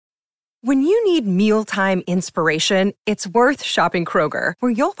When you need mealtime inspiration, it's worth shopping Kroger,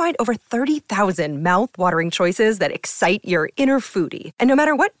 where you'll find over 30,000 mouth-watering choices that excite your inner foodie. And no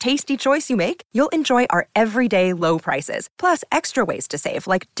matter what tasty choice you make, you'll enjoy our everyday low prices, plus extra ways to save,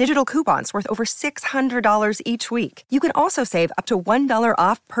 like digital coupons worth over $600 each week. You can also save up to $1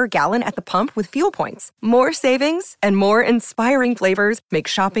 off per gallon at the pump with fuel points. More savings and more inspiring flavors make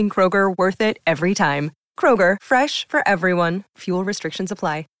shopping Kroger worth it every time. Kroger, fresh for everyone. Fuel restrictions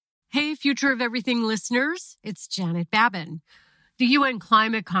apply. Hey, Future of Everything listeners, it's Janet Babin. The UN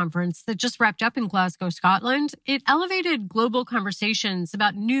Climate Conference that just wrapped up in Glasgow, Scotland, it elevated global conversations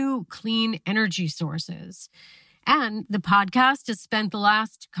about new clean energy sources. And the podcast has spent the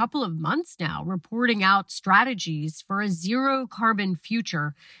last couple of months now reporting out strategies for a zero-carbon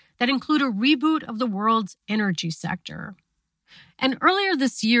future that include a reboot of the world's energy sector. And earlier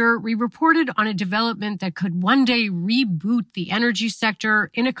this year, we reported on a development that could one day reboot the energy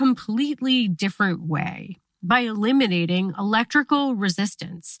sector in a completely different way by eliminating electrical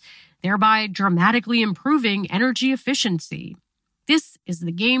resistance, thereby dramatically improving energy efficiency. This is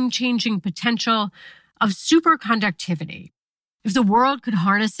the game-changing potential of superconductivity. If the world could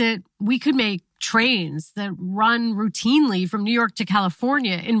harness it, we could make trains that run routinely from New York to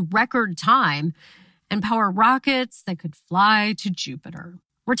California in record time and power rockets that could fly to Jupiter.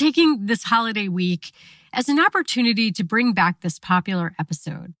 We're taking this holiday week as an opportunity to bring back this popular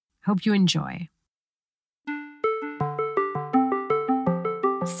episode. Hope you enjoy.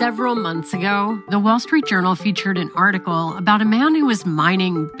 Several months ago, the Wall Street Journal featured an article about a man who was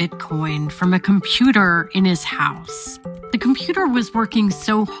mining Bitcoin from a computer in his house. The computer was working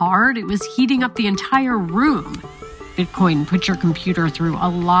so hard, it was heating up the entire room. Bitcoin puts your computer through a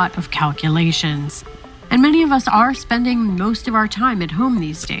lot of calculations. And many of us are spending most of our time at home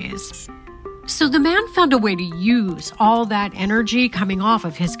these days. So the man found a way to use all that energy coming off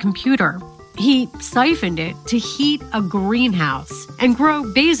of his computer. He siphoned it to heat a greenhouse and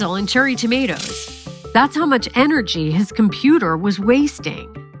grow basil and cherry tomatoes. That's how much energy his computer was wasting.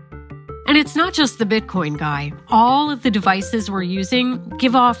 And it's not just the Bitcoin guy. All of the devices we're using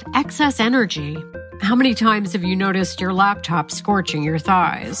give off excess energy. How many times have you noticed your laptop scorching your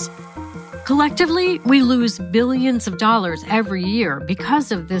thighs? Collectively, we lose billions of dollars every year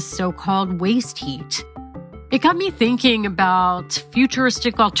because of this so-called waste heat. It got me thinking about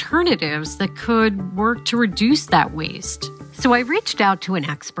futuristic alternatives that could work to reduce that waste. So I reached out to an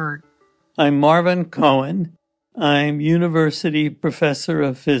expert. I'm Marvin Cohen. I'm University Professor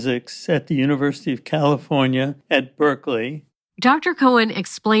of Physics at the University of California at Berkeley. Dr. Cohen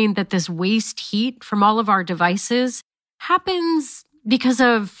explained that this waste heat from all of our devices happens because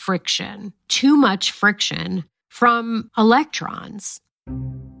of friction, too much friction from electrons.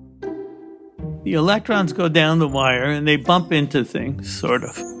 The electrons go down the wire and they bump into things, sort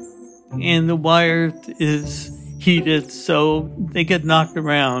of. And the wire is heated, so they get knocked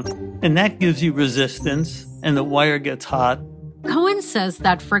around. And that gives you resistance, and the wire gets hot. Cohen says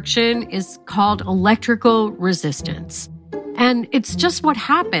that friction is called electrical resistance. And it's just what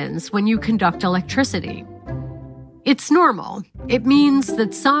happens when you conduct electricity. It's normal. It means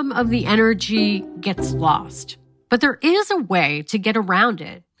that some of the energy gets lost. But there is a way to get around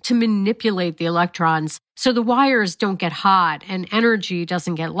it, to manipulate the electrons so the wires don't get hot and energy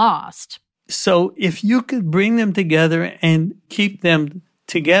doesn't get lost. So if you could bring them together and keep them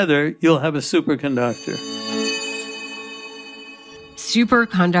together, you'll have a superconductor.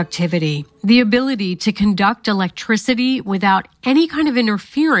 Superconductivity, the ability to conduct electricity without any kind of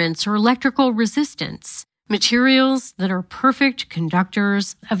interference or electrical resistance. Materials that are perfect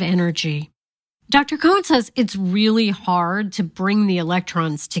conductors of energy. Dr. Cohen says it's really hard to bring the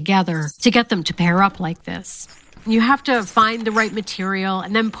electrons together to get them to pair up like this. You have to find the right material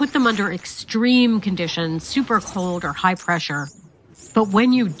and then put them under extreme conditions, super cold or high pressure. But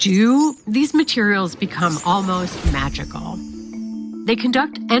when you do, these materials become almost magical. They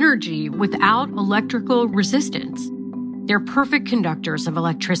conduct energy without electrical resistance. They're perfect conductors of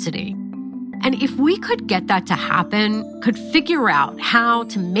electricity. And if we could get that to happen, could figure out how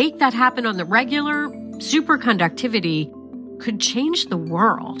to make that happen on the regular, superconductivity could change the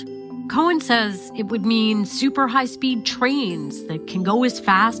world. Cohen says it would mean super high-speed trains that can go as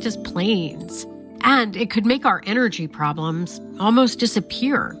fast as planes. And it could make our energy problems almost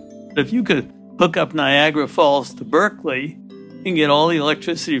disappear. If you could hook up Niagara Falls to Berkeley and get all the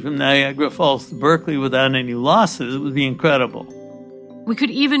electricity from Niagara Falls to Berkeley without any losses, it would be incredible. We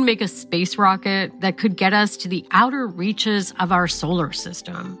could even make a space rocket that could get us to the outer reaches of our solar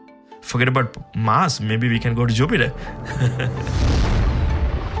system. Forget about Mars. Maybe we can go to Jupiter.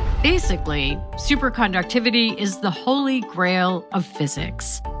 Basically, superconductivity is the holy grail of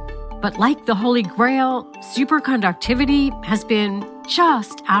physics. But like the Holy Grail, superconductivity has been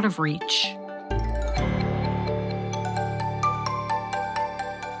just out of reach.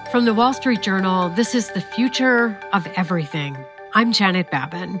 From the Wall Street Journal, this is The Future of Everything. I'm Janet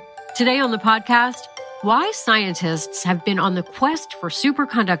Babin. Today on the podcast, why scientists have been on the quest for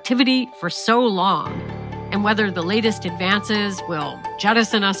superconductivity for so long, and whether the latest advances will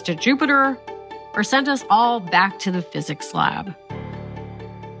jettison us to Jupiter or send us all back to the physics lab.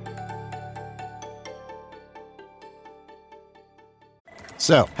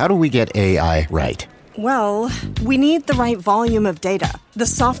 So, how do we get AI right? Well, we need the right volume of data, the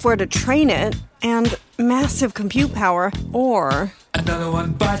software to train it, and massive compute power, or... Another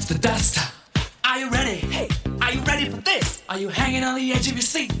one bites the dust. Are you ready? Hey, are you ready for this? Are you hanging on the edge of your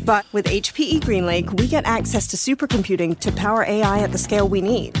seat? But with HPE GreenLake, we get access to supercomputing to power AI at the scale we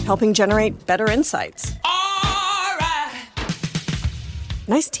need, helping generate better insights. All right.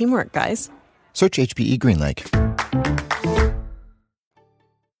 Nice teamwork, guys. Search HPE GreenLake.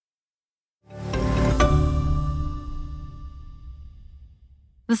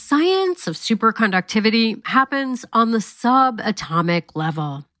 The science of superconductivity happens on the subatomic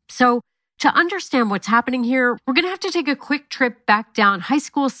level. So, to understand what's happening here, we're going to have to take a quick trip back down high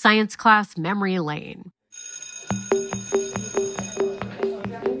school science class memory lane.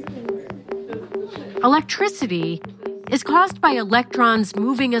 Electricity is caused by electrons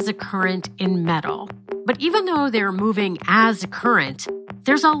moving as a current in metal. But even though they're moving as a current,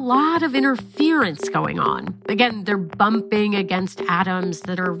 there's a lot of interference going on. Again, they're bumping against atoms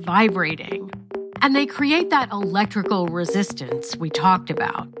that are vibrating. And they create that electrical resistance we talked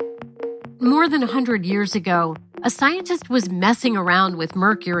about. More than 100 years ago, a scientist was messing around with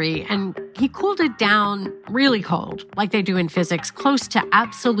mercury and he cooled it down really cold, like they do in physics, close to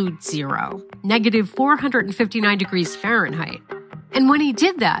absolute zero, negative 459 degrees Fahrenheit. And when he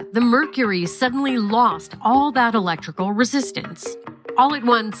did that, the mercury suddenly lost all that electrical resistance. All at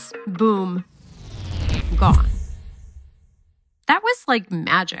once, boom, gone. That was like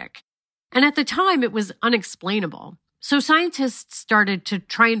magic. And at the time, it was unexplainable. So scientists started to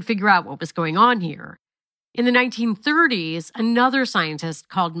try and figure out what was going on here. In the 1930s, another scientist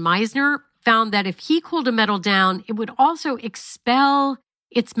called Meissner found that if he cooled a metal down, it would also expel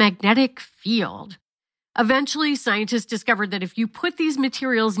its magnetic field. Eventually, scientists discovered that if you put these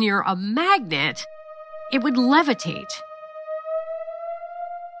materials near a magnet, it would levitate.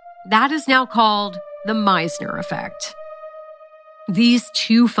 That is now called the Meissner effect. These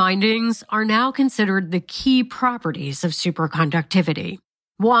two findings are now considered the key properties of superconductivity.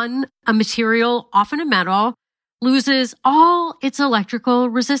 One, a material, often a metal, loses all its electrical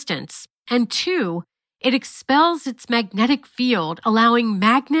resistance. And two, it expels its magnetic field, allowing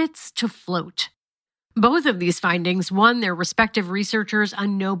magnets to float. Both of these findings won their respective researchers a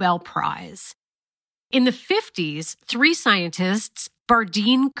Nobel Prize. In the 50s, three scientists,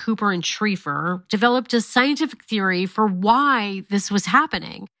 Bardeen, Cooper, and Schrieffer, developed a scientific theory for why this was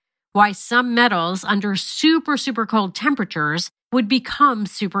happening, why some metals under super cold temperatures would become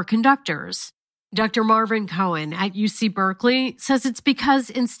superconductors. Dr. Marvin Cohen at UC Berkeley says it's because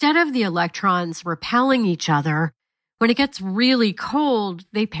instead of the electrons repelling each other, when it gets really cold,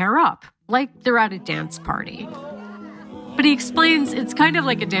 they pair up, like they're at a dance party. But he explains it's kind of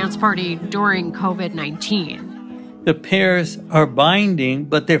like a dance party during COVID-19. The pairs are binding,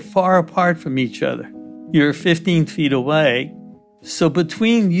 but they're far apart from each other. You're 15 feet away. So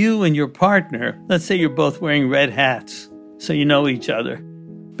between you and your partner, let's say you're both wearing red hats, so you know each other.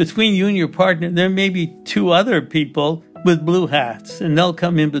 Between you and your partner, there may be two other people with blue hats, and they'll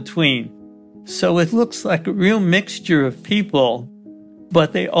come in between. So it looks like a real mixture of people,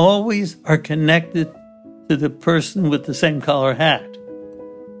 but they always are connected to the person with the same color hat.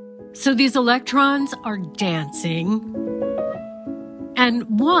 So these electrons are dancing, and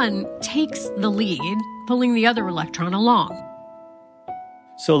one takes the lead, pulling the other electron along.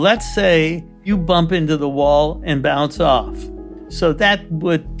 So let's say you bump into the wall and bounce off. So that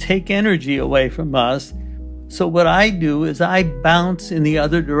would take energy away from us. So what I do is I bounce in the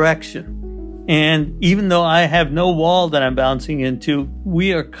other direction. And even though I have no wall that I'm bouncing into,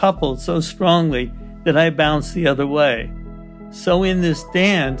 we are coupled so strongly that I bounce the other way. So in this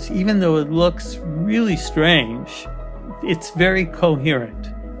dance, even though it looks really strange, it's very coherent.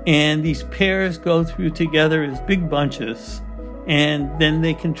 And these pairs go through together as big bunches, and then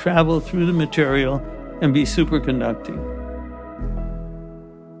they can travel through the material and be superconducting.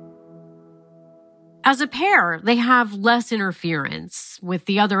 As a pair, they have less interference with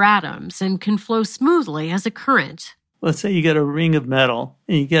the other atoms and can flow smoothly as a current. Let's say you get a ring of metal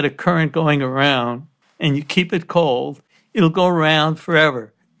and you get a current going around and you keep it cold. It'll go around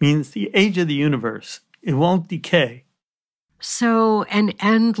forever. means the age of the universe. It won't decay. So, an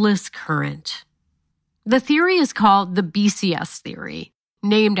endless current. The theory is called the BCS theory,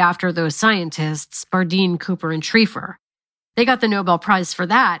 named after those scientists, Bardeen, Cooper, and Schrieffer. They got the Nobel Prize for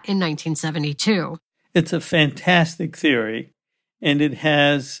that in 1972. It's a fantastic theory, and it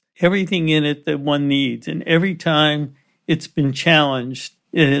has everything in it that one needs. And every time it's been challenged,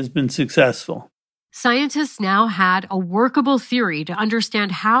 it has been successful. Scientists now had a workable theory to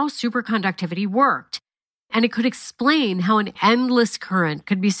understand how superconductivity worked, and it could explain how an endless current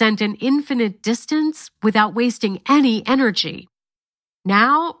could be sent an infinite distance without wasting any energy.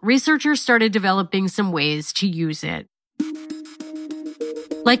 Now, researchers started developing some ways to use it.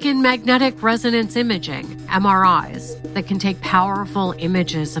 Like in magnetic resonance imaging, MRIs, that can take powerful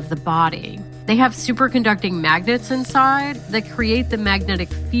images of the body. They have superconducting magnets inside that create the magnetic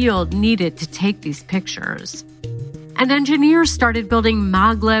field needed to take these pictures. And engineers started building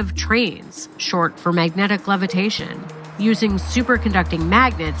maglev trains, short for magnetic levitation. Using superconducting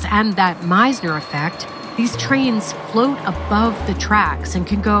magnets and that Meissner effect, these trains float above the tracks and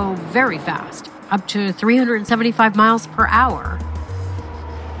can go very fast, up to 375 miles per hour.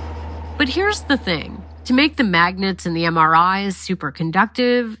 But here's the thing. To make the magnets in the MRIs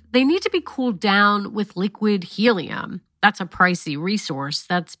superconductive, they need to be cooled down with liquid helium. That's a pricey resource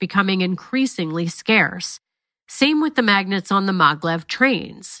that's becoming increasingly scarce. Same with the magnets on the maglev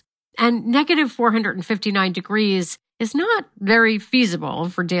trains. And negative 459 degrees is not very feasible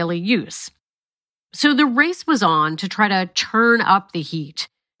for daily use. So the race was on to try to turn up the heat,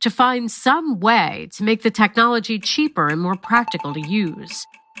 to find some way to make the technology cheaper and more practical to use.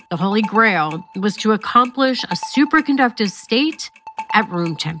 The Holy Grail was to accomplish a superconductive state at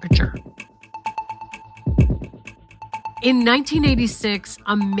room temperature. In 1986,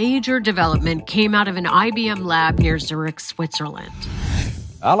 a major development came out of an IBM lab near Zurich, Switzerland.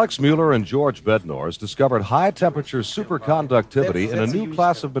 Alex Mueller and George Bednorz discovered high-temperature superconductivity in a new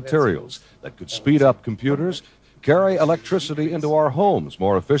class of materials that could speed up computers, carry electricity into our homes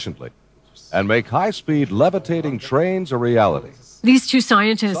more efficiently, and make high-speed levitating trains a reality. These two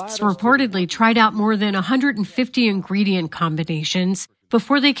scientists reportedly tried out more than 150 ingredient combinations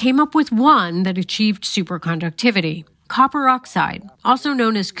before they came up with one that achieved superconductivity. Copper oxide, also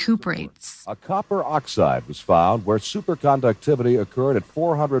known as cuprates. A copper oxide was found where superconductivity occurred at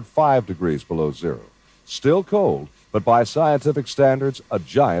 405 degrees below zero. Still cold, but by scientific standards, a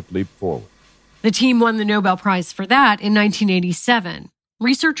giant leap forward. The team won the Nobel Prize for that in 1987.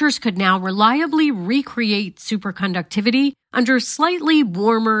 Researchers could now reliably recreate superconductivity under slightly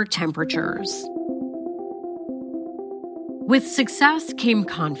warmer temperatures. With success came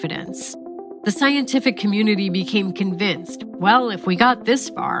confidence. The scientific community became convinced, well, if we got this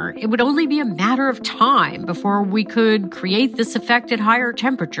far, it would only be a matter of time before we could create this effect at higher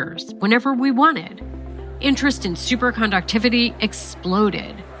temperatures, whenever we wanted. Interest in superconductivity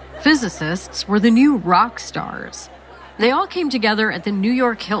exploded. Physicists were the new rock stars. They all came together at the New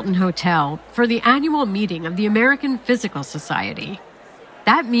York Hilton Hotel for the annual meeting of the American Physical Society.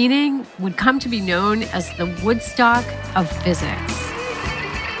 That meeting would come to be known as the Woodstock of Physics.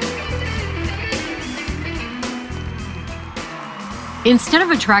 Instead of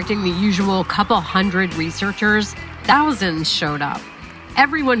attracting the usual couple hundred researchers, thousands showed up.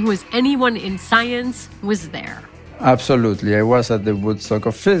 Everyone who was anyone in science was there. Absolutely. I was at the Woodstock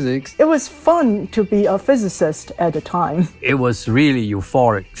of Physics. It was fun to be a physicist at the time. It was really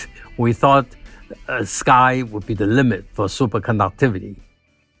euphoric. We thought sky would be the limit for superconductivity.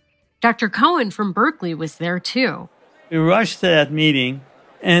 Dr. Cohen from Berkeley was there too. We rushed to that meeting,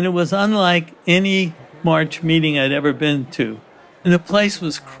 and it was unlike any March meeting I'd ever been to. And the place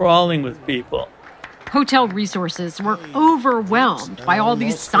was crawling with people. Hotel resources were overwhelmed by all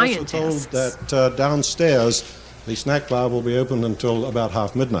these scientists. That downstairs, the snack bar will be open until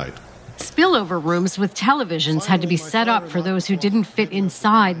about midnight. Spillover rooms with televisions had to be set up for those who didn't fit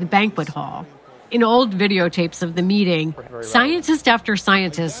inside the banquet hall. In old videotapes of the meeting, scientist after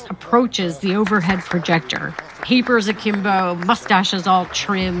scientist approaches the overhead projector. Papers akimbo, mustaches all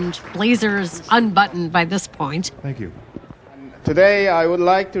trimmed, blazers unbuttoned by this point. Thank you. Today, I would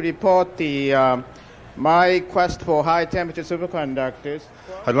like to report my quest for high-temperature superconductors.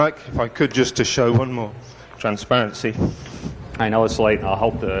 I'd like, if I could, just to show one more transparency. I know it's late. I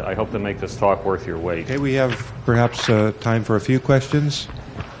hope to make this talk worth your wait. Okay, we have perhaps time for a few questions.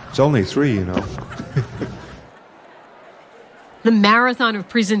 It's only 3, you know. The marathon of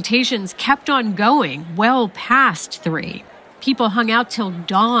presentations kept on going well past 3. People hung out till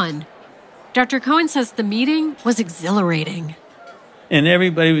dawn. Dr. Cohen says the meeting was exhilarating. And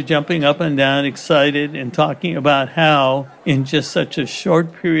everybody was jumping up and down, excited, and talking about how in just such a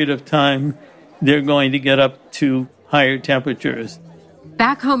short period of time, they're going to get up to higher temperatures.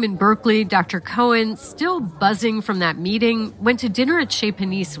 Back home in Berkeley, Dr. Cohen, still buzzing from that meeting, went to dinner at Chez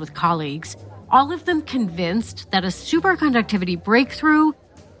Panisse with colleagues, all of them convinced that a superconductivity breakthrough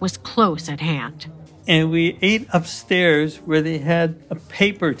was close at hand. And we ate upstairs where they had a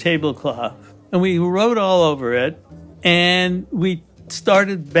paper tablecloth. And we wrote all over it, and we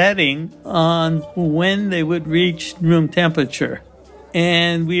started betting on when they would reach room temperature.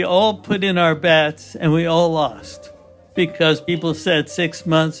 And we all put in our bets, and we all lost. Because people said 6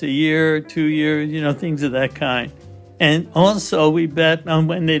 months, a year, 2 years, things of that kind. And also we bet on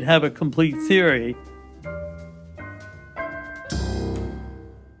when they'd have a complete theory.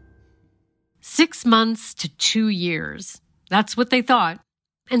 6 months to 2 years. That's what they thought.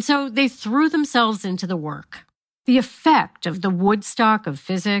 And so they threw themselves into the work. The effect of the Woodstock of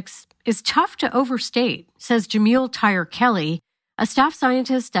physics is tough to overstate, says Jamil Tyre-Kelly, a staff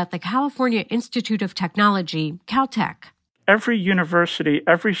scientist at the California Institute of Technology, Caltech. Every university,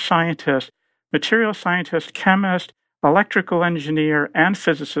 every scientist, material scientist, chemist, electrical engineer, and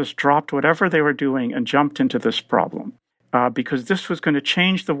physicist dropped whatever they were doing and jumped into this problem because this was going to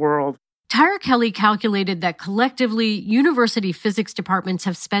change the world. Tyre-Kelly calculated that collectively, university physics departments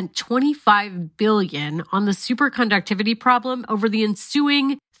have spent $25 billion on the superconductivity problem over the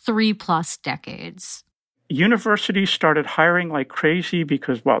ensuing 3+ decades. Universities started hiring like crazy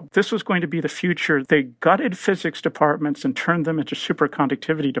because, this was going to be the future. They gutted physics departments and turned them into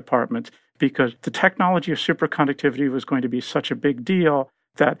superconductivity departments because the technology of superconductivity was going to be such a big deal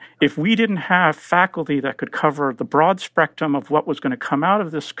that if we didn't have faculty that could cover the broad spectrum of what was going to come out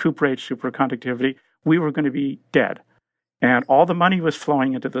of this Cooper-H superconductivity, we were going to be dead. And all the money was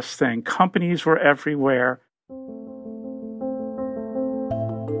flowing into this thing. Companies were everywhere.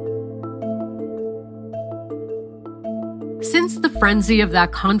 Since the frenzy of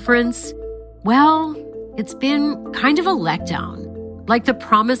that conference, it's been kind of a letdown. Like the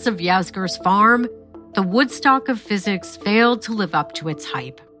promise of Yasgur's farm, the Woodstock of physics failed to live up to its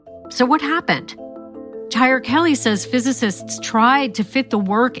hype. So what happened? Tyre-Kelly says physicists tried to fit the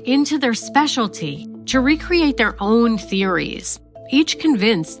work into their specialty to recreate their own theories, each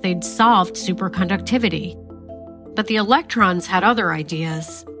convinced they'd solved superconductivity. But the electrons had other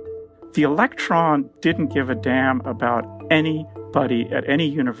ideas. The electron didn't give a damn about anybody at any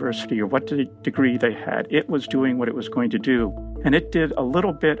university or what degree they had. It was doing what it was going to do. And it did a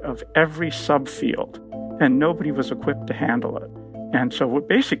little bit of every subfield, and nobody was equipped to handle it. And so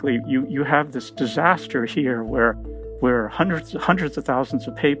basically, you have this disaster here where hundreds of thousands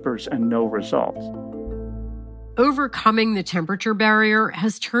of papers and no results. Overcoming the temperature barrier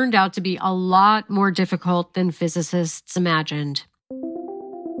has turned out to be a lot more difficult than physicists imagined.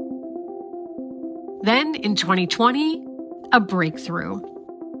 Then, in 2020, a breakthrough.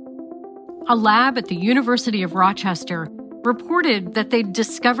 A lab at the University of Rochester reported that they'd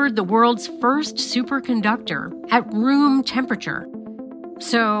discovered the world's first superconductor at room temperature.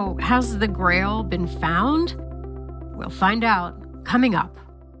 So, has the Grail been found? We'll find out coming up.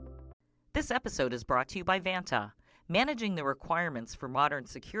 This episode is brought to you by Vanta. Managing the requirements for modern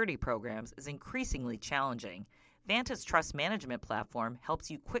security programs is increasingly challenging. Vanta's trust management platform helps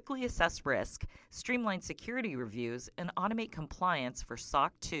you quickly assess risk, streamline security reviews, and automate compliance for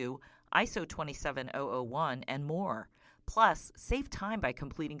SOC 2, ISO 27001, and more. Plus, save time by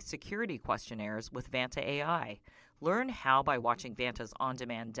completing security questionnaires with Vanta AI. Learn how by watching Vanta's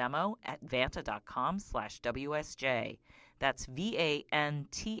on-demand demo at vanta.com/WSJ. That's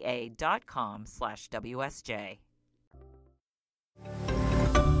VANTA.com/WSJ.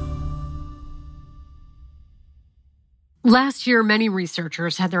 Last year, many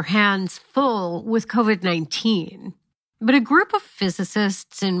researchers had their hands full with COVID-19. But a group of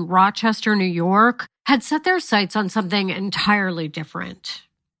physicists in Rochester, New York, had set their sights on something entirely different.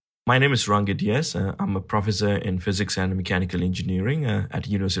 My name is Ranga Diaz. I'm a professor in physics and mechanical engineering at the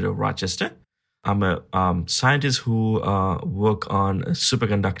University of Rochester. I'm a scientist who work on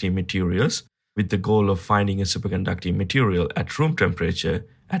superconducting materials with the goal of finding a superconducting material at room temperature,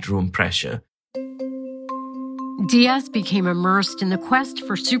 at room pressure. Diaz became immersed in the quest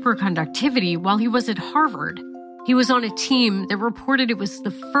for superconductivity while he was at Harvard. He was on a team that reported it was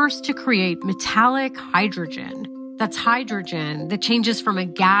the first to create metallic hydrogen. That's hydrogen that changes from a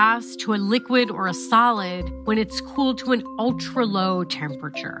gas to a liquid or a solid when it's cooled to an ultra-low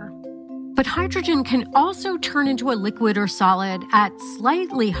temperature. But hydrogen can also turn into a liquid or solid at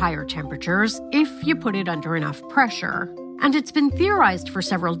slightly higher temperatures if you put it under enough pressure. And it's been theorized for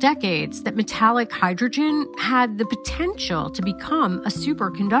several decades that metallic hydrogen had the potential to become a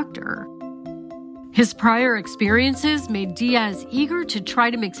superconductor. His prior experiences made Diaz eager to try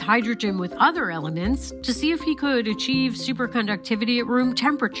to mix hydrogen with other elements to see if he could achieve superconductivity at room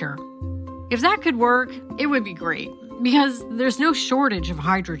temperature. If that could work, it would be great, because there's no shortage of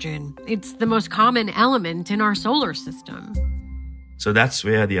hydrogen. It's the most common element in our solar system. So that's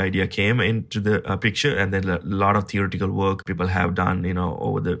where the idea came into the picture. And then a lot of theoretical work people have done,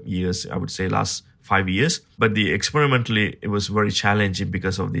 over the years, I would say last 5 years. But experimentally, it was very challenging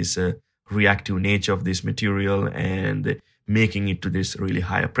because of this reactive nature of this material and making it to these really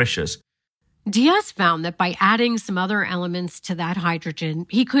higher pressures. Diaz found that by adding some other elements to that hydrogen,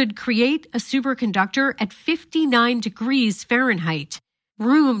 he could create a superconductor at 59 degrees Fahrenheit,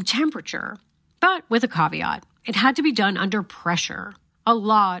 room temperature. But with a caveat. It had to be done under pressure, a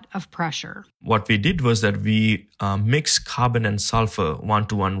lot of pressure. What we did was that we mixed carbon and sulfur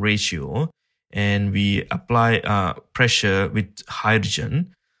 1-to-1 ratio, and we apply pressure with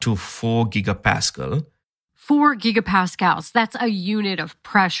hydrogen to 4 gigapascal. 4 gigapascals, that's a unit of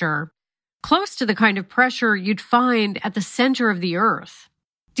pressure, close to the kind of pressure you'd find at the center of the Earth.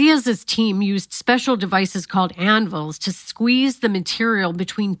 Diaz's team used special devices called anvils to squeeze the material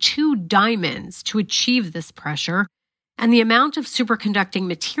between 2 diamonds to achieve this pressure, and the amount of superconducting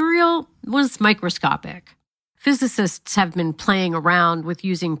material was microscopic. Physicists have been playing around with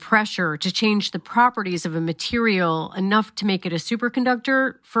using pressure to change the properties of a material enough to make it a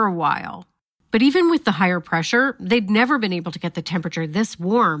superconductor for a while. But even with the higher pressure, they'd never been able to get the temperature this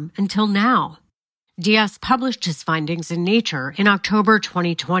warm until now. Diaz published his findings in Nature in October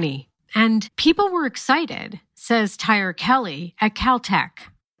 2020, and people were excited, says Tyre Kelly at Caltech.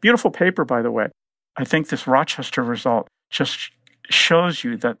 Beautiful paper, by the way. I think this Rochester result just shows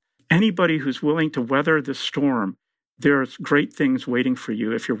you that anybody who's willing to weather this storm, there's great things waiting for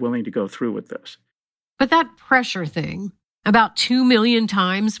you if you're willing to go through with this. But that pressure thing, about 2 million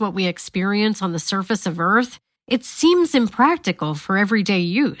times what we experience on the surface of Earth, it seems impractical for everyday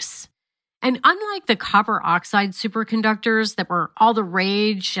use. And unlike the copper oxide superconductors that were all the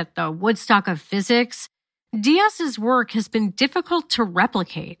rage at the Woodstock of physics, Diaz's work has been difficult to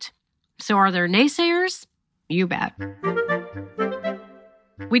replicate. So are there naysayers? You bet.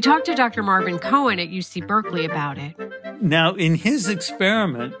 We talked to Dr. Marvin Cohen at UC Berkeley about it. Now, in his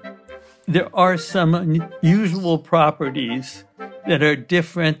experiment, there are some unusual properties that are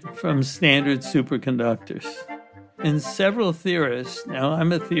different from standard superconductors. And several theorists, now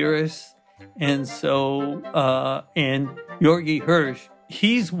I'm a theorist, and Georgi Hirsch,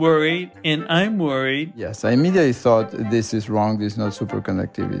 he's worried and I'm worried. Yes, I immediately thought this is wrong, this is not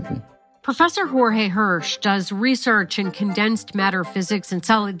superconductivity. Professor Jorge Hirsch does research in condensed matter physics and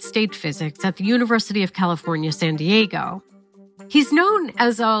solid-state physics at the University of California, San Diego. He's known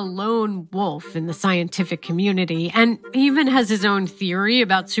as a lone wolf in the scientific community and even has his own theory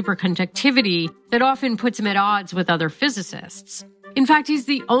about superconductivity that often puts him at odds with other physicists. In fact, he's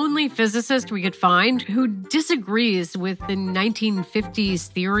the only physicist we could find who disagrees with the 1950s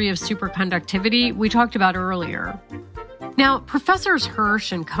theory of superconductivity we talked about earlier. Now, Professors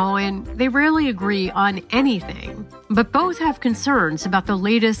Hirsch and Cohen, they rarely agree on anything, but both have concerns about the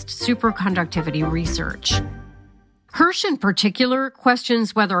latest superconductivity research. Hirsch in particular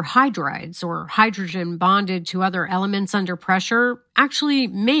questions whether hydrides, or hydrogen bonded to other elements under pressure, actually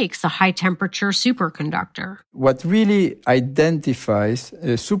makes a high-temperature superconductor. What really identifies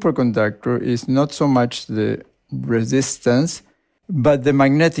a superconductor is not so much the resistance, but the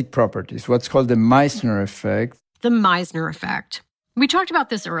magnetic properties, what's called the Meissner effect. The Meissner effect. We talked about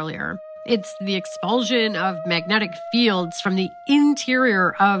this earlier. It's the expulsion of magnetic fields from the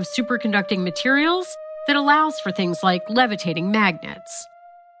interior of superconducting materials that allows for things like levitating magnets.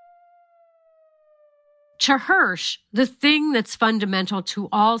 To Hirsch, the thing that's fundamental to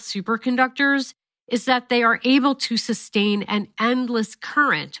all superconductors is that they are able to sustain an endless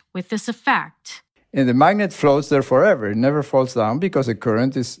current with this effect. And the magnet floats there forever. It never falls down because the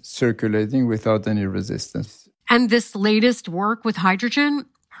current is circulating without any resistance. And this latest work with hydrogen,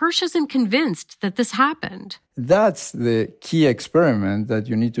 Hirsch isn't convinced that this happened. That's the key experiment that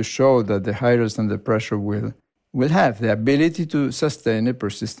you need to show that the hydrogen and the pressure will have the ability to sustain a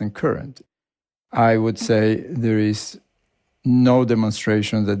persistent current. I would say there is no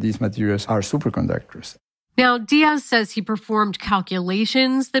demonstration that these materials are superconductors. Now, Diaz says he performed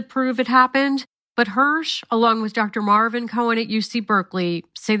calculations that prove it happened, but Hirsch, along with Dr. Marvin Cohen at UC Berkeley,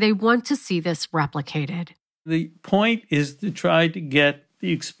 say they want to see this replicated. The point is to try to get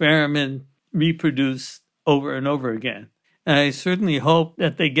the experiment reproduced over and over again. And I certainly hope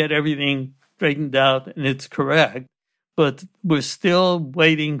that they get everything straightened out and it's correct. but we're still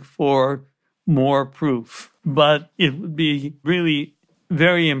waiting for more proof. But it would be really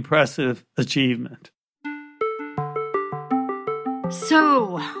very impressive achievement.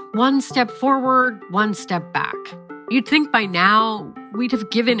 So, one step forward, one step back. You'd think by now we'd have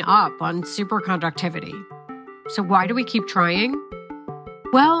given up on superconductivity. So why do we keep trying?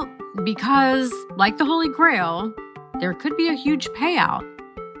 Well, because, like the Holy Grail, there could be a huge payout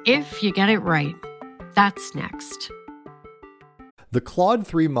if you get it right. That's next. The Claude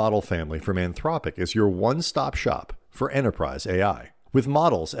 3 model family from Anthropic is your one-stop shop for enterprise AI. With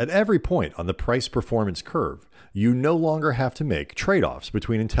models at every point on the price-performance curve, you no longer have to make trade-offs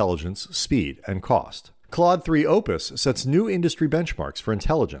between intelligence, speed, and cost. Claude 3 Opus sets new industry benchmarks for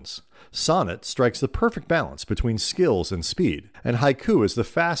intelligence. Sonnet strikes the perfect balance between skills and speed, and Haiku is the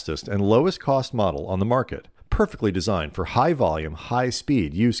fastest and lowest-cost model on the market, perfectly designed for high-volume,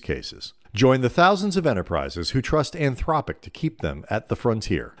 high-speed use cases. Join the thousands of enterprises who trust Anthropic to keep them at the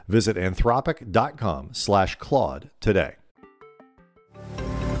frontier. Visit anthropic.com/Claude today.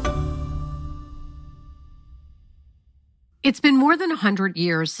 It's been more than 100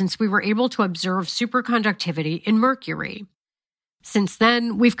 years since we were able to observe superconductivity in Mercury. Since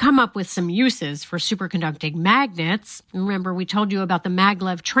then, we've come up with some uses for superconducting magnets. Remember, we told you about the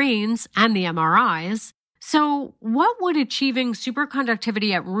maglev trains and the MRIs. So what would achieving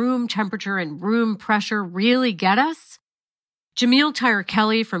superconductivity at room temperature and room pressure really get us? Jamil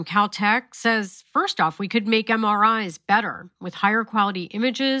Tyrer-Kelly from Caltech says, first off, we could make MRIs better with higher quality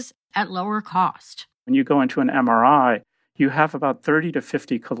images at lower cost. When you go into an MRI, you have about 30 to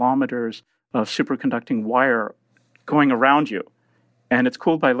 50 kilometers of superconducting wire going around you, and it's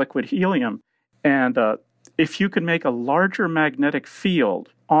cooled by liquid helium. And if you can make a larger magnetic field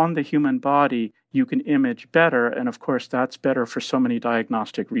on the human body, you can image better. And of course, that's better for so many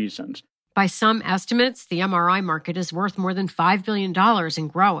diagnostic reasons. By some estimates, the MRI market is worth more than $5 billion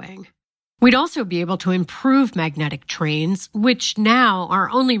and growing. We'd also be able to improve magnetic trains, which now are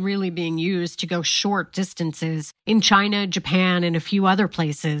only really being used to go short distances in China, Japan, and a few other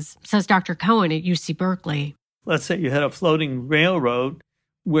places, says Dr. Cohen at UC Berkeley. Let's say you had a floating railroad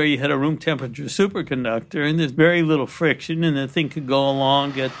where you had a room temperature superconductor, and there's very little friction, and the thing could go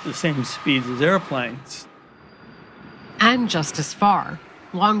along at the same speed as airplanes. And just as far,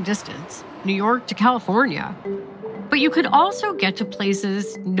 long distance, New York to California. But you could also get to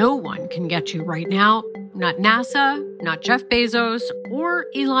places no one can get to right now. Not NASA, not Jeff Bezos, or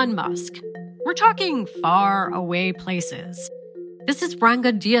Elon Musk. We're talking far away places. This is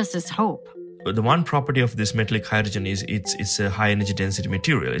Ranga Diaz's hope. The one property of this metallic hydrogen is it's a high energy density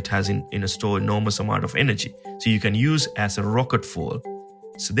material. It has in a store enormous amount of energy. So you can use as a rocket fuel.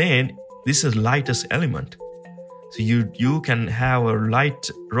 So then this is lightest element. So you can have a light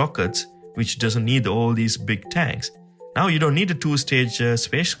rockets which doesn't need all these big tanks. Now you don't need a two-stage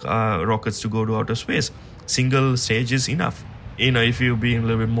space rockets to go to outer space. Single stage is enough. If you're being a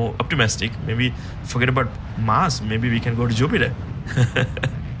little bit more optimistic, maybe forget about Mars. Maybe we can go to Jupiter.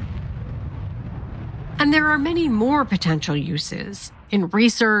 And there are many more potential uses in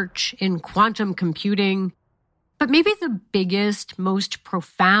research, in quantum computing. But maybe the biggest, most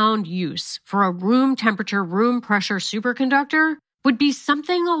profound use for a room temperature, room pressure superconductor would be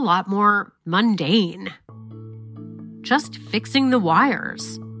something a lot more mundane. Just fixing the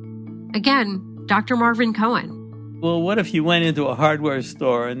wires. Again, Dr. Marvin Cohen. Well, what if you went into a hardware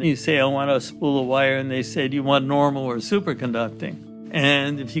store and you say, I want a spool of wire, and they said, you want normal or superconducting?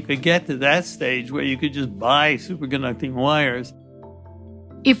 And if you could get to that stage where you could just buy superconducting wires.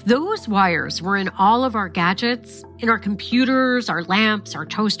 If those wires were in all of our gadgets, in our computers, our lamps, our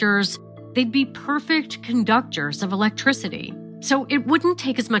toasters, they'd be perfect conductors of electricity. So it wouldn't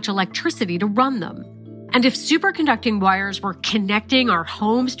take as much electricity to run them. And if superconducting wires were connecting our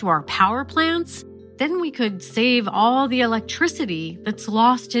homes to our power plants, then we could save all the electricity that's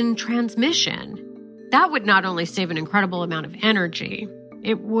lost in transmission. That would not only save an incredible amount of energy,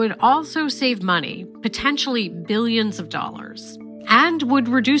 it would also save money, potentially billions of dollars, and would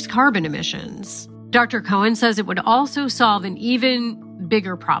reduce carbon emissions. Dr. Cohen says it would also solve an even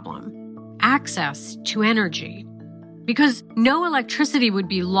bigger problem: access to energy. Because no electricity would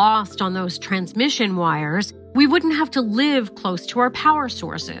be lost on those transmission wires, we wouldn't have to live close to our power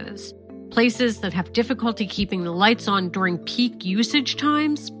sources. Places that have difficulty keeping the lights on during peak usage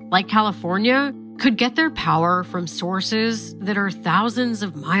times, like California, could get their power from sources that are thousands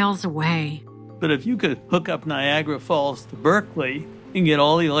of miles away. But if you could hook up Niagara Falls to Berkeley and get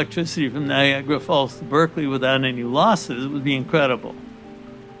all the electricity from Niagara Falls to Berkeley without any losses, it would be incredible.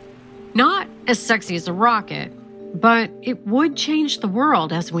 Not as sexy as a rocket, but it would change the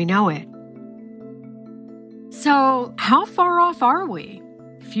world as we know it. So, how far off are we?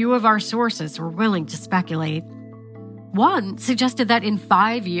 Few of our sources were willing to speculate. One suggested that in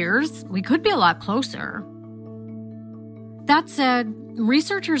 5 years, we could be a lot closer. That said,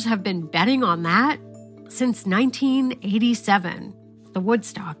 researchers have been betting on that since 1987, the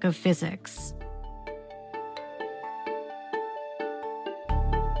Woodstock of physics.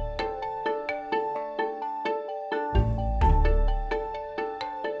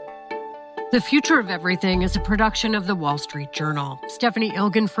 The Future of Everything is a production of The Wall Street Journal. Stephanie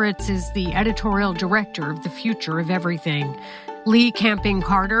Ilgenfritz is the editorial director of The Future of Everything. Lee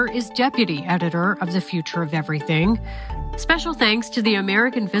Camping-Carter is deputy editor of The Future of Everything. Special thanks to the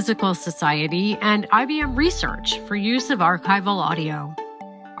American Physical Society and IBM Research for use of archival audio.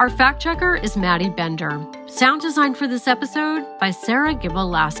 Our fact checker is Maddie Bender. Sound design for this episode by Sarah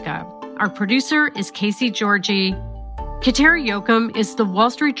Gibble-Laska. Our producer is Casey Georgie. Kateri Jochum is the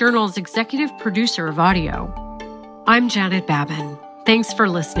Wall Street Journal's executive producer of audio. I'm Janet Babin. Thanks for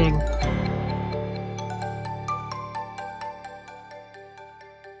listening.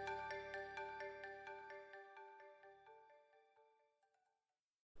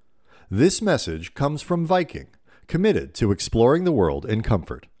 This message comes from Viking, committed to exploring the world in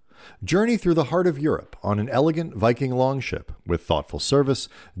comfort. Journey through the heart of Europe on an elegant Viking longship with thoughtful service,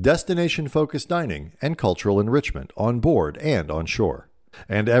 destination-focused dining, and cultural enrichment on board and on shore.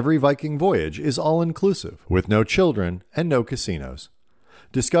 And every Viking voyage is all-inclusive with no children and no casinos.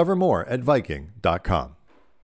 Discover more at Viking.com.